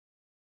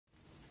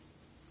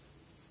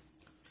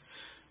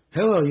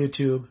Hello,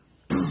 YouTube.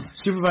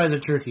 Supervisor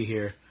Turkey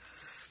here.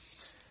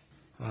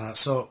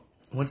 So,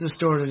 went to the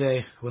store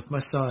today with my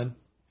son.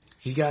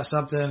 He got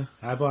something.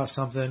 I bought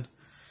something.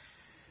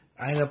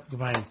 I ended up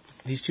buying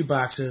these two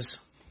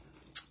boxes.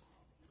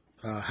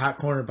 Hot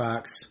Corner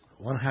box.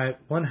 One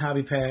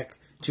hobby pack.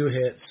 2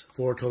 hits.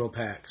 4 total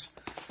packs.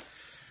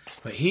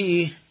 But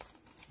he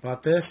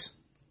bought this.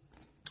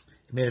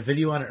 He made a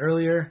video on it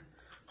earlier.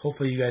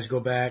 Hopefully you guys go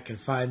back and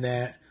find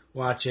that.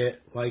 Watch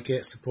it. Like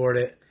it. Support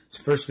it. It's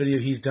the first video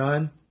he's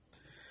done.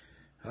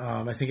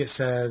 I think it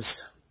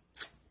says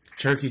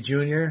Turkey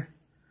Jr.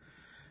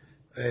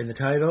 in the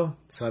title,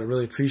 so I'd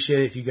really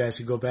appreciate it if you guys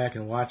could go back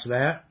and watch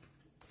that.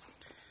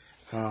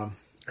 I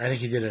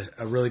think he did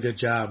a really good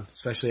job,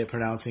 especially at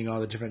pronouncing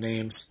all the different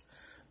names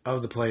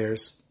of the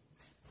players.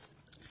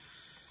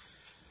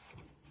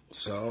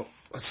 So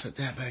let's set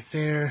that back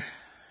there.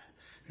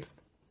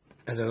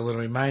 As a little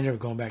reminder, we're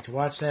going back to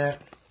watch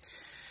that.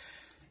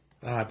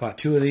 I bought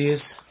 2 of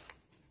these.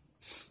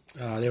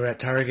 They were at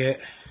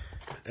Target.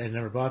 I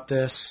never bought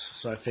this,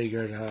 so I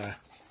figured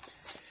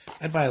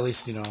I'd buy at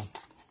least,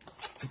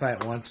 I'd buy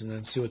it once and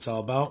then see what it's all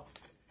about.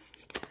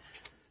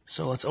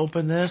 So let's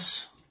open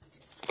this,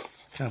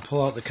 kind of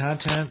pull out the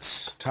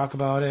contents, talk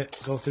about it,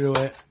 go through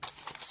it,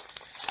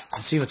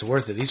 and see if it's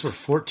worth it. These were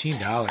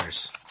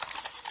 $14.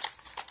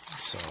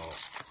 So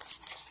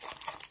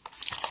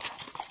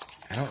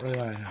I don't really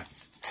want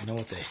to know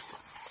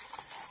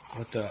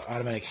what the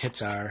automatic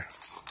hits are.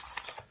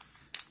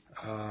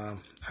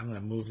 I'm going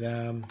to move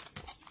them.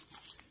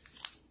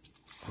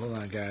 Hold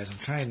on, guys. I'm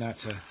trying not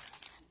to...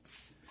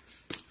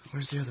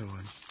 Where's the other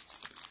one?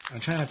 I'm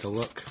trying not to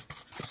look.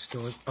 It's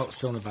still in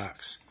the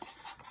box.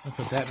 I'll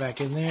put that back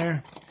in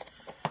there.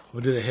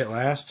 We'll do the hit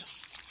last.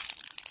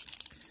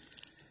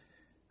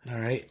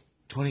 Alright.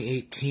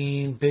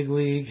 2018 Big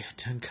League.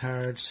 10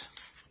 cards.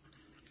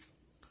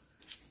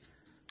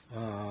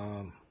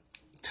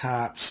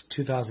 Topps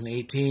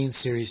 2018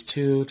 Series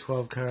 2.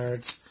 12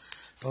 cards.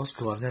 Oh, that's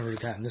cool. I've never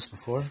gotten this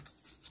before.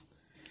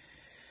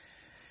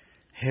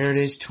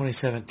 Heritage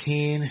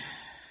 2017.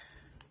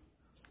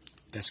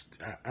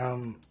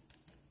 I'm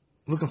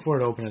looking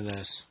forward to opening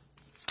this.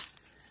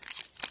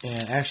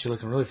 And actually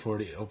looking really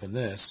forward to open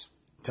this.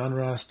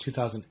 Donruss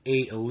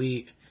 2008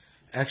 Elite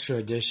Extra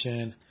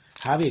Edition.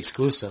 Hobby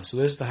exclusive. So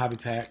there's the hobby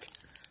pack.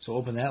 So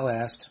open that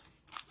last.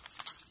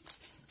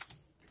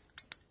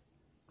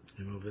 Let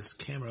me move this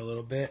camera a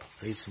little bit.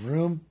 I need some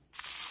room.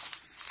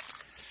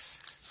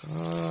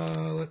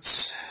 I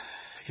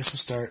guess we'll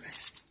start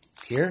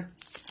here.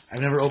 I've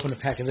never opened a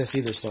pack of this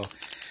either, so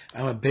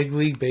I'm a Big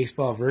League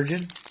Baseball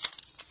virgin.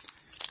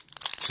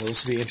 So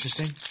this will be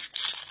interesting.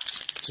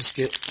 Just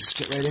get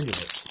right into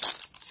it.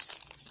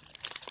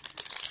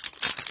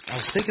 I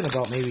was thinking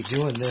about maybe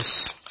doing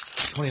this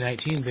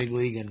 2019 Big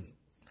League and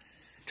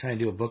trying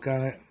to do a book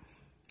on it.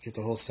 Get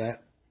the whole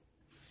set.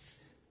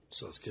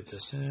 So let's get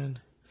this in.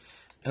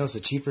 I know it's a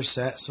cheaper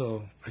set,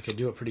 so I could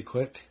do it pretty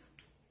quick.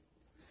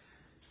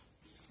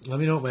 Let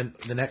me know when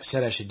the next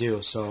set I should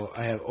do. So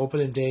I have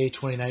Opening Day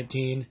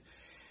 2019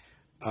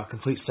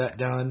 complete set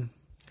done,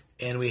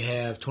 and we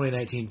have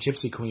 2019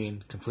 Gypsy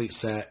Queen complete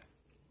set.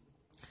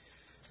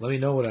 Let me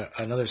know what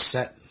another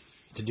set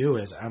to do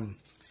is. I'm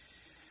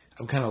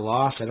kind of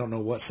lost. I don't know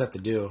what set to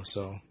do.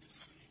 So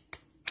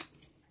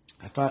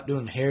I thought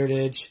doing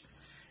Heritage,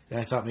 and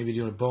I thought maybe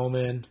doing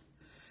Bowman.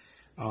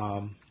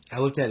 I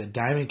looked at the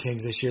Diamond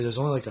Kings this year. There's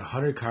only like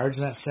 100 cards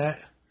in that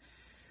set.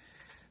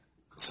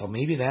 So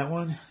maybe that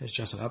one is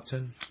Justin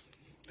Upton.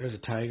 There's a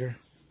Tiger.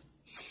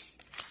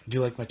 I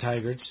do like my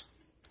Tigers.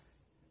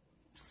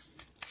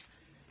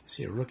 I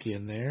see a rookie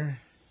in there.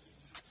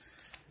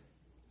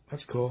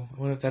 That's cool. I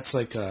wonder if that's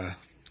like a...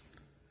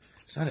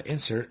 It's not an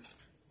insert.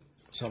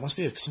 So it must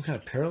be some kind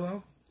of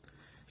parallel.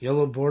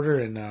 Yellow border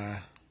and...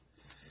 I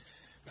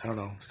don't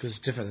know. It's because it's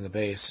different than the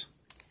base.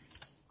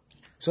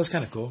 So it's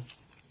kind of cool.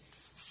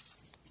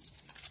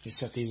 Let me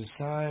set these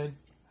aside.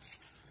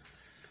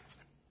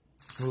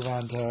 Move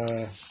on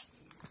to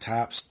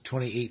Topps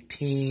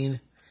 2018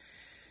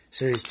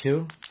 Series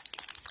 2.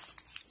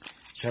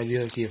 Try to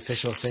do like the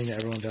official thing that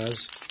everyone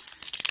does.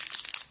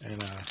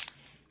 And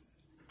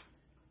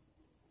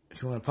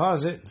if you want to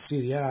pause it and see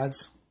the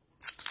odds,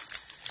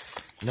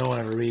 no one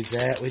ever reads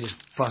that. We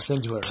just bust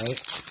into it, right?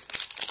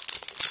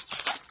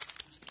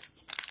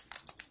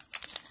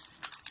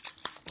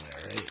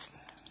 Alright.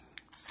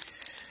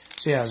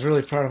 So yeah, I was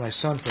really proud of my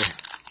son for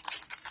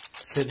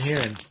sitting here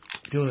and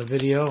doing a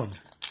video, and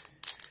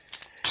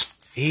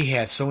he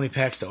had so many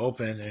packs to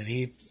open, and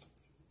he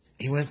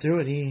went through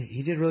it, and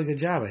he did a really good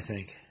job, I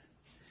think.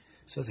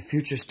 So it's a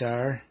Future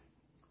Star.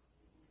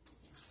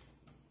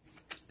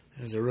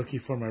 There's a rookie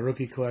for my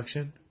rookie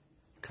collection.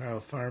 Kyle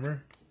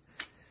Farmer.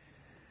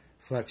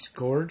 Flex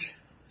Gorge.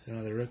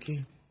 Another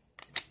rookie.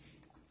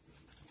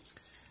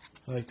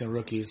 I like the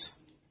rookies.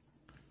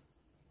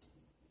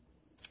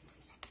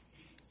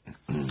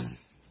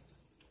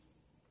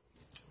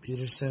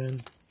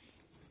 Peterson.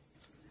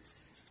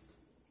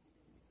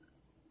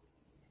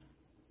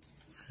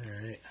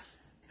 Alright.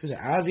 Who's it?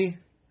 Ozzy?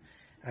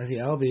 Ozzy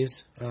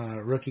Albies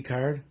rookie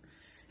card.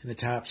 in the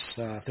Topps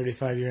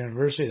 35-year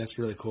anniversary. That's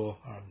really cool.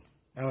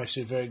 I'm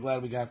actually very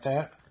glad we got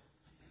that.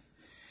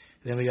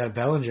 And then we got a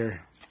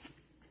Bellinger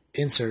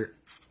insert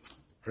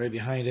right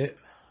behind it.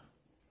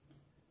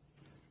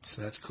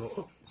 So that's cool.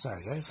 Oh,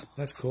 sorry, guys.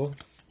 That's cool.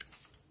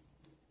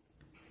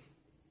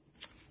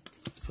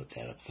 Let's put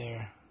that up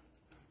there.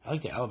 I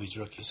like the Albies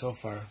rookie so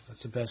far.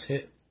 That's the best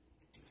hit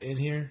in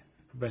here.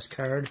 Best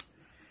card.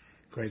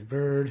 Greg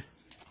Bird.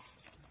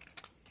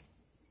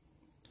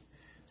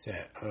 Is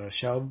that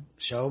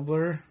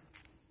Schaubler?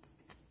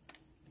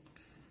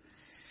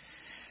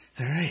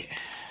 Alright.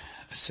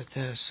 Let's set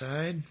that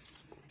aside.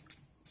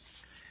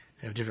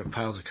 I have different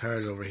piles of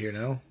cards over here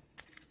now.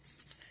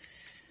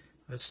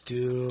 Let's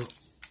do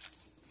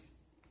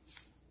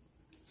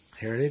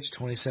Heritage,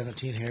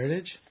 2017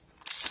 Heritage.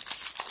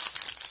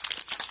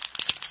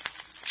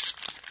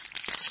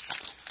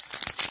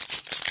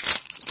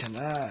 Come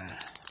on.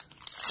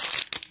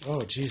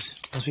 Oh,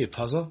 jeez. Must be a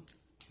puzzle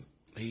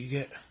that you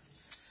get.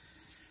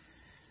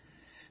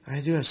 I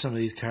do have some of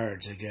these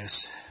cards, I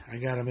guess. I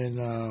got them in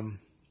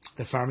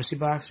the pharmacy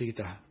box. We get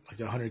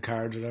the 100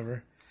 cards,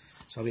 whatever.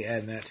 So I'll be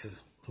adding that to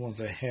the ones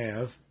I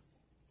have.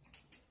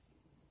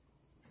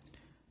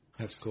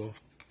 That's cool.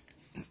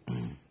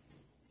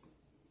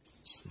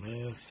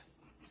 Smith.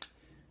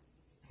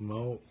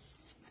 Mo.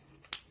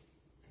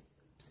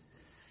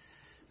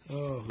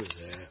 Oh, who's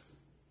that?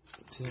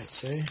 Didn't it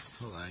say?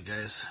 Hold on,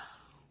 guys.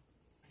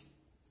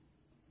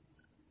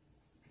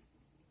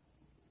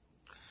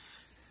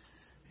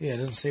 Yeah, it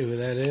doesn't say who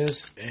that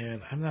is,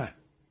 and I'm not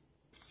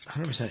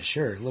 100%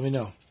 sure. Let me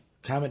know.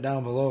 Comment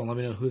down below and let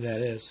me know who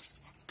that is.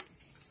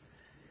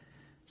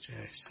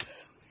 Jackson.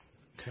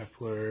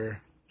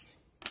 Kepler.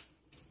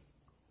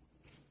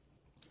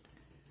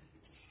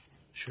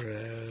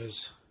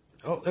 Shiraz.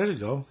 Oh, there you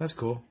go. That's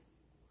cool.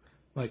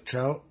 Mike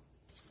Trout.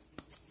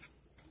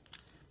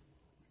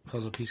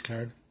 Puzzle piece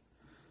card.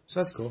 So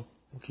that's cool.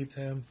 We'll keep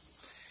them.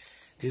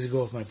 These will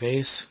go with my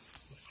base.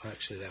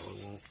 Actually, that one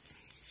won't.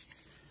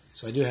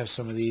 So I do have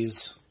some of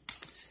these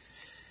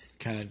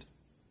kind of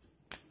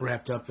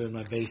wrapped up in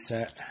my base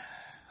set.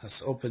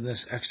 Let's open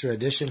this extra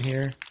edition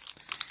here.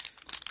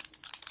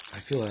 I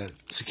feel a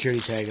security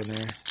tag in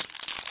there.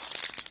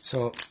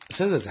 So it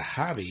says it's a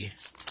hobby,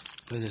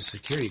 but there's a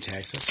security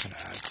tag, so that's kind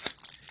of odd.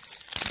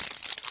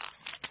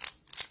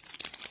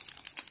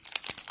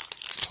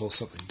 Pull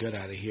something good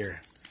out of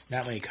here.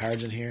 Not many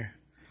cards in here.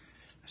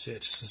 That's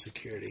it, just a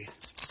security.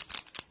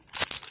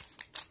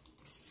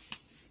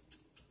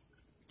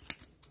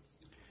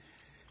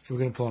 If we're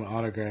going to pull an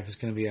autograph, it's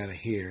going to be out of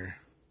here.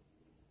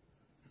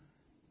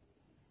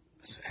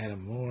 Let's add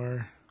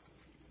more.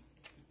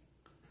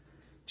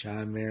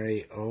 John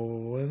Mary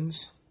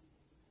Owens.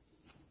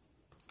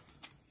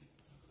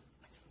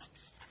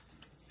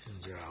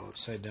 These are all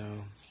upside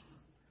down.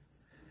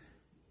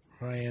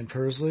 Ryan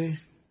Persley.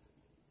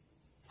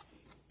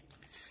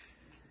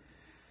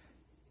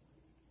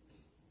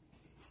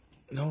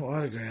 No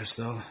autographs,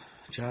 though.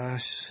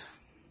 Josh.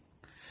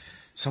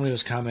 Somebody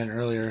was commenting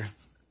earlier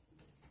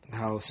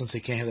how since they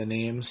can't have the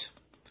names,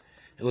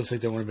 it looks like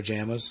they're wearing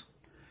pajamas.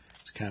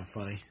 It's kind of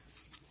funny.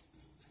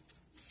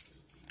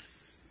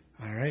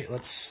 Alright,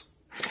 let's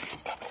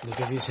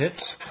look at these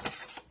hits.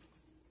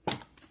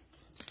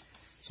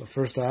 So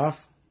first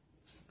off,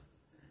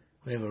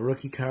 we have a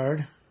rookie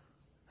card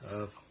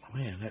of, oh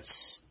man,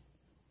 that's,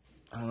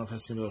 I don't know if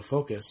that's going to be able to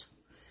focus.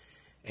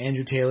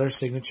 Andrew Taylor,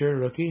 signature,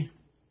 rookie.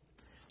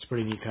 It's a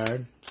pretty neat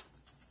card.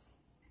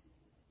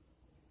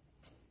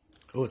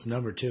 Oh, it's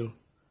numbered too.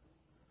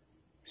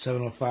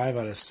 705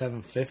 out of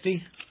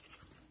 750.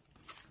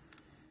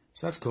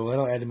 So that's cool.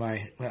 That'll add to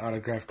my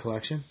autograph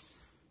collection.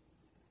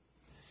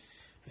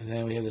 And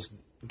then we have this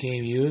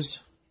game used.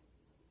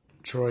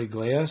 Troy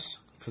Glaus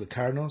for the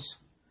Cardinals.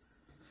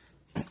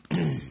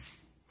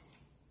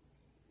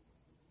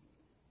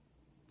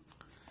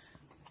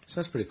 So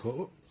that's pretty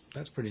cool.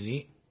 That's pretty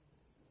neat.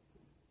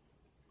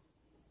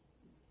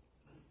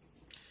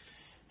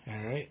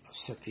 Alright, let's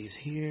set these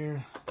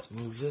here. Let's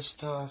move this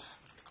stuff.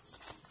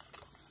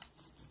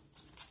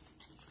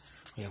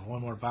 We have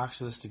one more box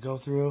of this to go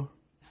through.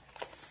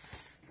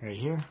 Right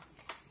here.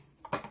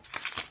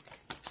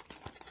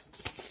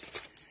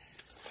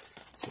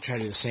 So try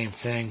to do the same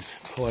thing.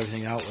 Pull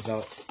everything out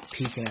without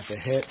peeking at the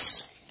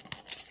hits.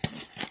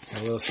 A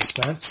little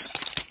suspense.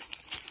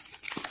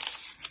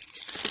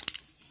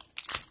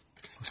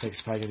 Looks like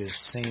it's probably going to be the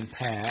same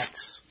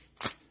packs.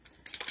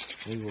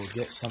 Maybe we'll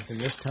get something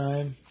this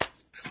time.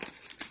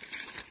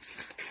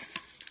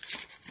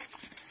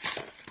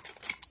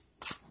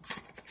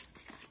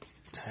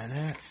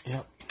 That,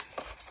 yep.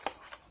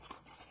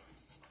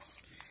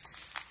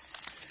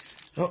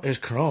 Oh, there's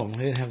chrome. We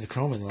didn't have the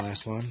chrome in the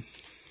last one.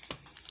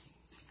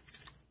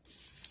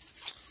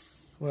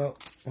 Well,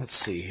 let's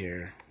see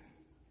here.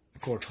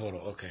 4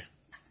 total, okay.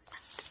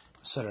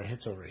 Let's set our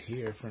hits over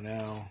here for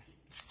now.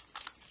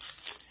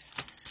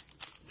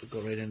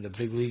 We'll go right into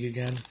Big League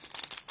again.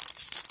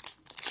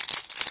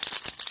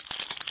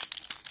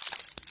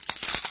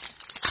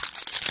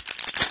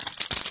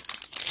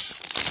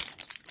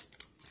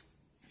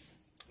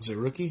 Is it a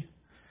rookie?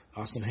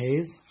 Austin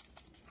Hayes.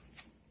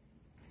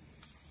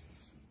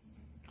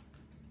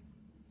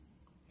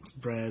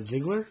 Brad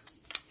Ziegler.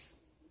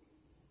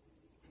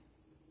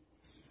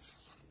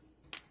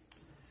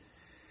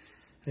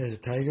 There's a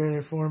Tiger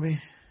there for me.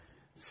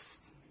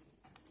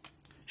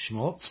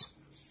 Schmaltz.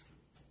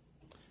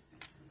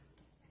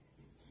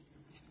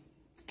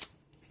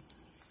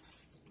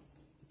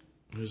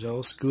 There's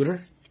old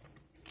Scooter.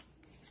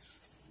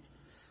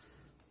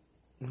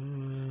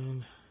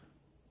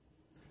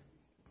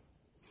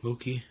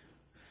 Mookie.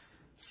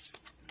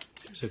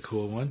 Here's a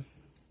cool one.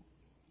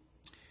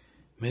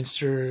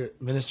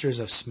 Ministers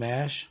of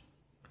Smash.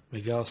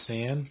 Miguel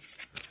Sand.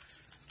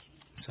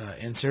 It's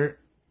insert.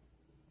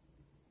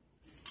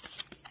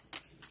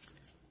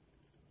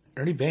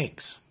 Ernie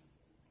Banks.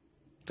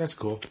 That's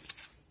cool.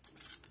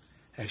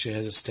 Actually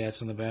has his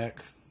stats on the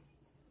back.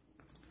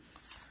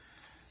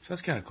 So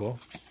that's kind of cool.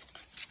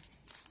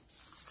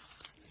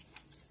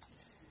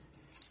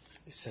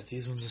 We set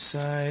these ones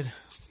aside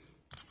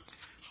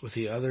with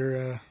the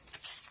other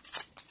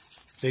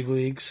big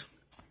leagues.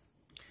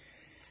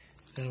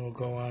 Then we'll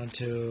go on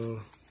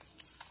to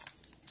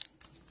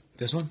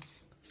this one.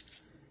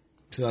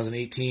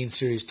 2018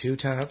 Series 2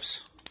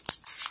 Topps.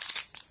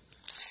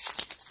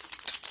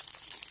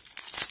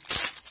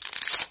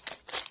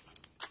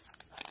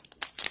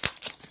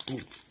 Ooh.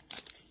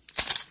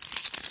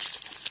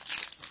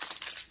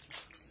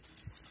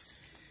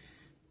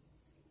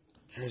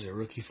 There's a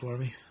rookie for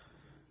me.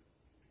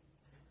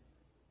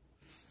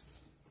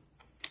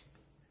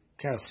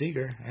 Kyle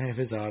Seager. I have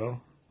his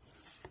auto.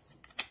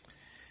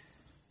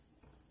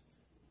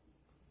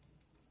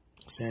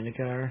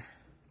 Sandokan.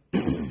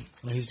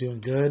 He's doing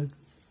good.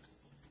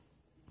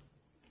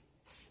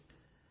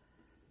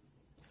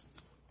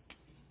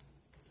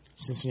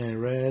 Cincinnati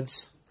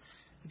Reds.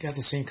 We got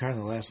the same card in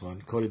the last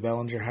one. Cody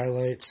Bellinger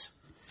highlights.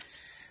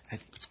 I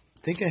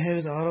think I have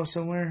his auto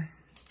somewhere.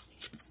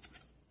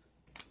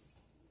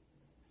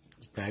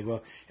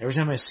 Bagwell. Every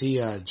time I see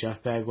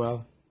Jeff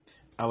Bagwell,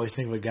 I always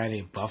think of a guy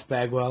named Buff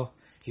Bagwell.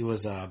 He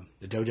was the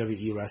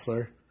WWE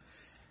wrestler.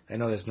 I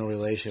know there's no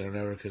relation or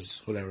whatever,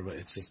 because whatever, but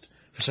it's just,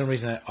 for some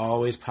reason, that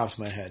always pops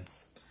in my head.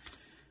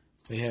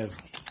 We have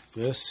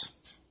this.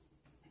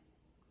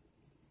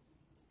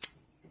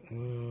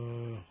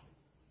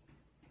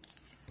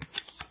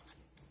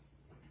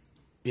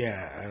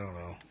 Yeah, I don't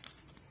know.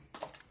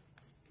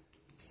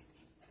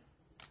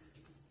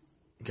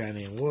 A guy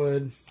named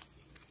Wood.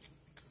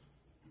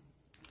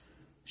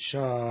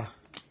 Shaw.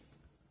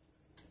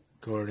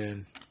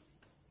 Gordon.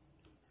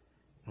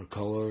 What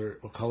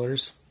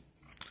colors?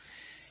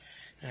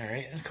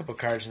 Alright, a couple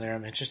cards in there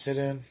I'm interested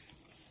in.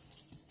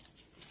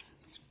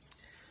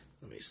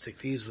 Let me stick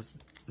these with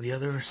the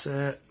other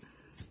set.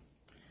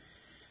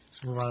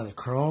 Let's move on to the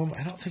Chrome.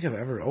 I don't think I've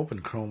ever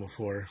opened Chrome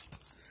before.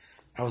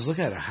 I was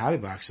looking at a hobby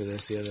box of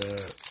this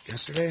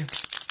yesterday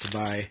to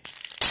buy,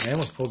 and I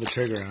almost pulled the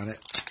trigger on it.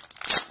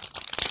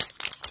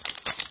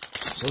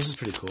 So this is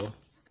pretty cool.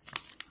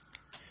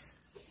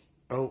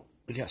 Oh,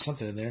 we got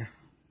something in there.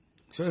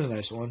 So there's a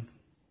nice one.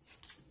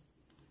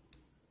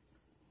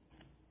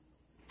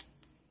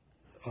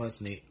 Oh,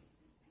 that's neat.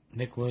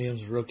 Nick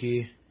Williams,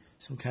 rookie.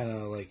 Some kind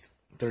of like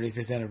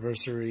 35th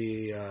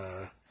anniversary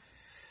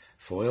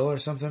foil or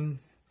something.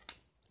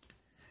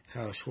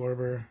 Kyle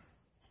Schwarber.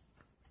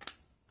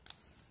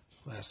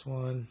 Last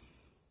one.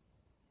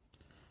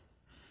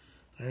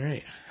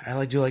 Alright.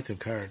 I do like them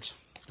cards.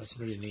 That's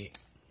pretty neat.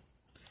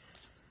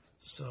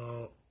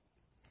 So,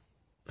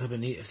 it would have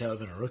been neat if that would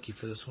have been a rookie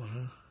for this one,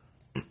 huh?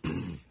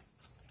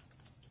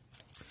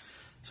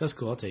 So that's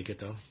cool. I'll take it,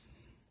 though.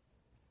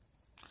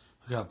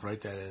 Look how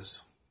bright that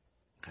is.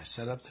 Can I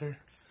set up there?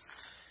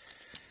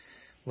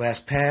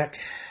 Last pack.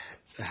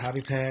 The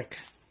hobby pack.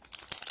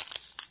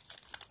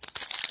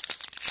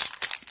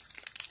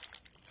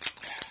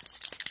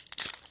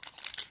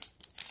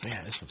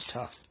 Man, this one's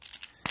tough.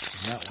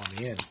 Does not want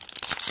me in.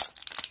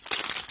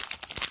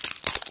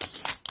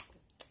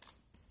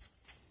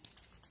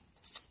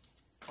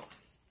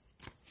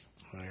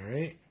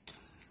 Alright.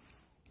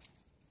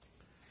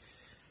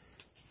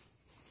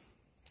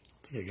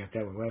 I think I got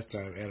that one last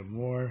time. Adam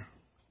Moore.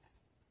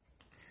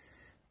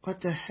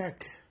 What the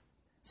heck?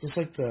 Is this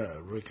like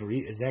the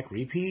Zach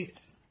repeat?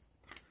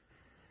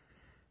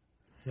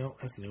 Nope,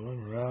 that's a new one.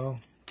 Morel.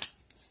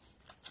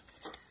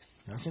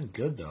 Nothing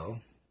good,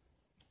 though.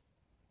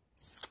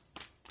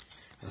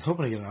 I was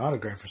hoping to get an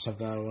autograph or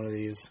something out of one of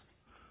these.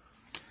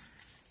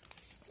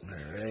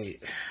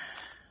 Alright.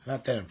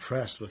 Not that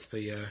impressed with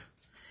the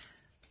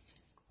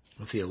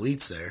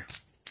elites there.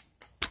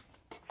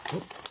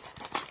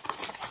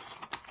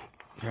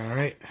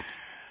 Alright.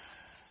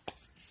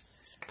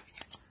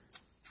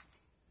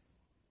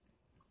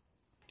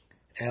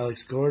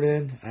 Alex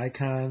Gordon,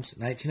 Icons,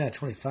 19 out of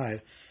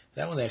 25.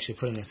 That one they actually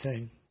put in a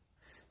thing.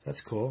 That's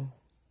cool.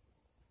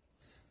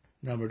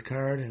 Numbered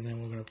card, and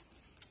then we're going to...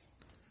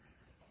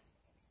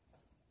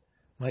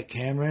 Mike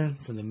Cameron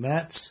from the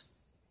Mets.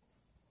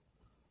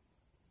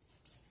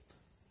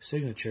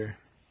 Signature.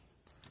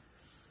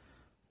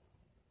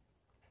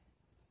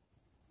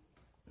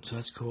 So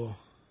that's cool.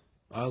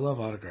 I love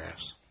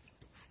autographs.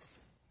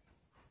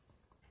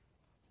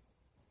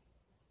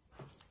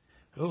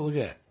 Oh, look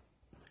at that.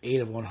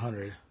 8 of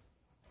 100.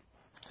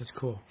 That's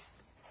cool.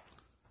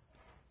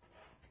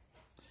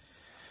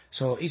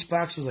 So each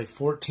box was like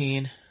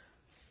 14.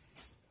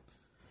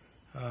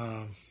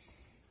 Got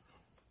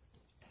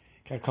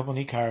a couple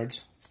neat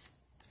cards.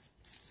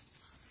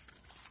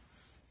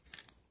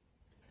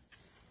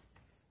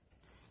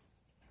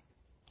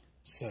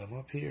 Set them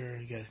up here.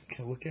 You guys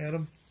can look at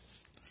them.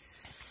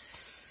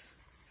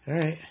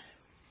 Alright.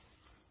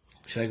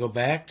 Should I go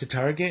back to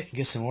Target and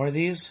get some more of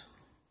these?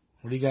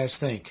 What do you guys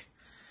think?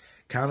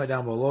 Comment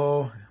down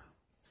below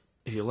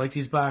if you like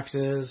these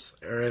boxes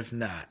or if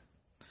not.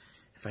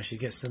 If I should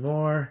get some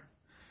more.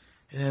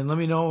 And then let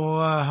me know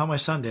how my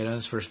son did on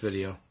his first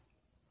video.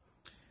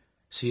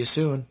 See you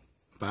soon.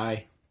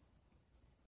 Bye.